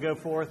glad you're able to go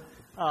forth.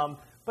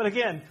 But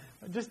again,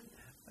 just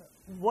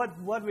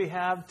what we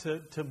have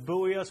to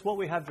buoy us, what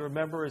we have to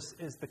remember is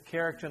the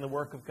character and the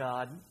work of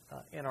God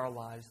in our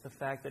lives. The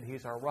fact that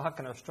He's our rock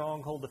and our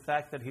stronghold, the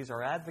fact that He's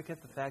our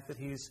advocate, the fact that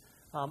He's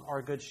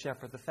our good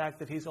shepherd, the fact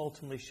that He's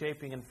ultimately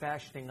shaping and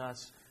fashioning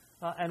us,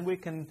 and we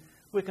can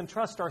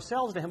trust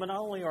ourselves to Him, and not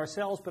only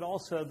ourselves but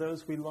also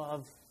those we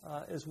love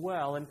as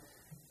well. And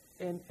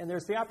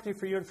there's the opportunity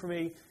for you and for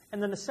me,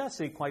 and the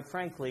necessity, quite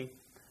frankly,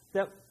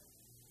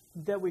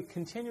 that we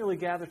continually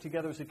gather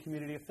together as a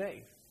community of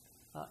faith.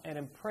 And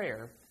in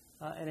prayer,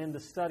 and in the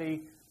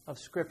study of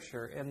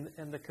Scripture,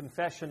 and the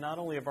confession not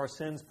only of our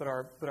sins, but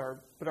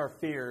our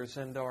fears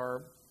and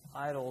our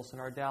idols and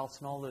our doubts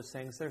and all those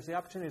things. There's the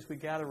opportunity as we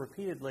gather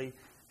repeatedly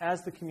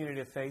as the community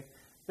of faith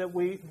that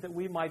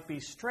we might be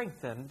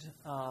strengthened,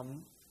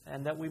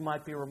 and that we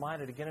might be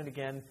reminded again and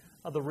again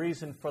of the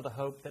reason for the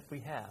hope that we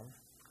have.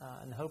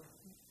 And hope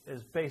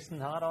is based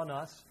not on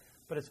us,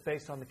 but it's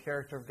based on the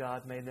character of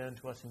God made known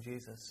to us in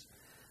Jesus.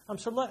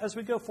 So as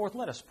we go forth,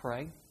 let us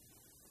pray.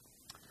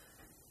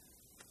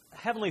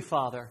 Heavenly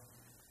Father,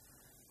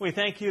 we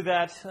thank you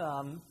that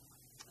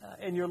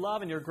in your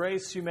love and your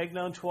grace you make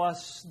known to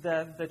us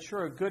that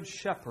you're a good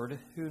shepherd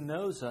who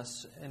knows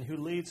us and who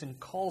leads and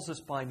calls us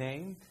by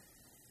name.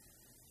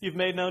 You've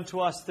made known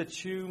to us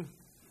that you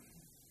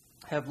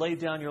have laid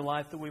down your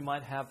life that we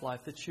might have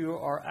life, that you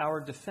are our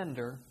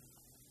defender.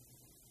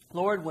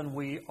 Lord, when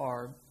we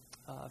are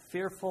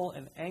fearful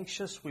and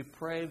anxious, we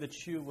pray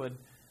that you would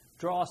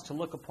draw us to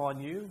look upon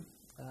you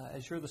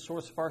as you're the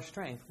source of our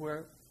strength.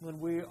 When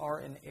we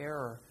are in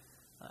error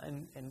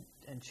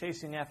and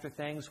chasing after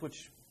things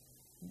which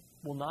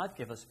will not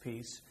give us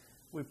peace,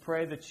 we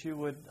pray that you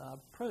would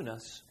prune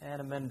us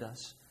and amend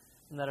us,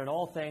 and that in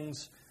all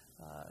things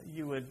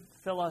you would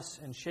fill us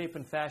and shape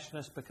and fashion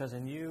us, because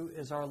in you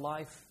is our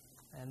life.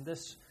 And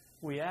this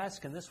we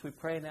ask, and this we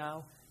pray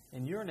now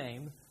in your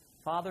name,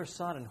 Father,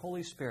 Son, and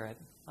Holy Spirit.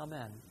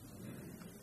 Amen.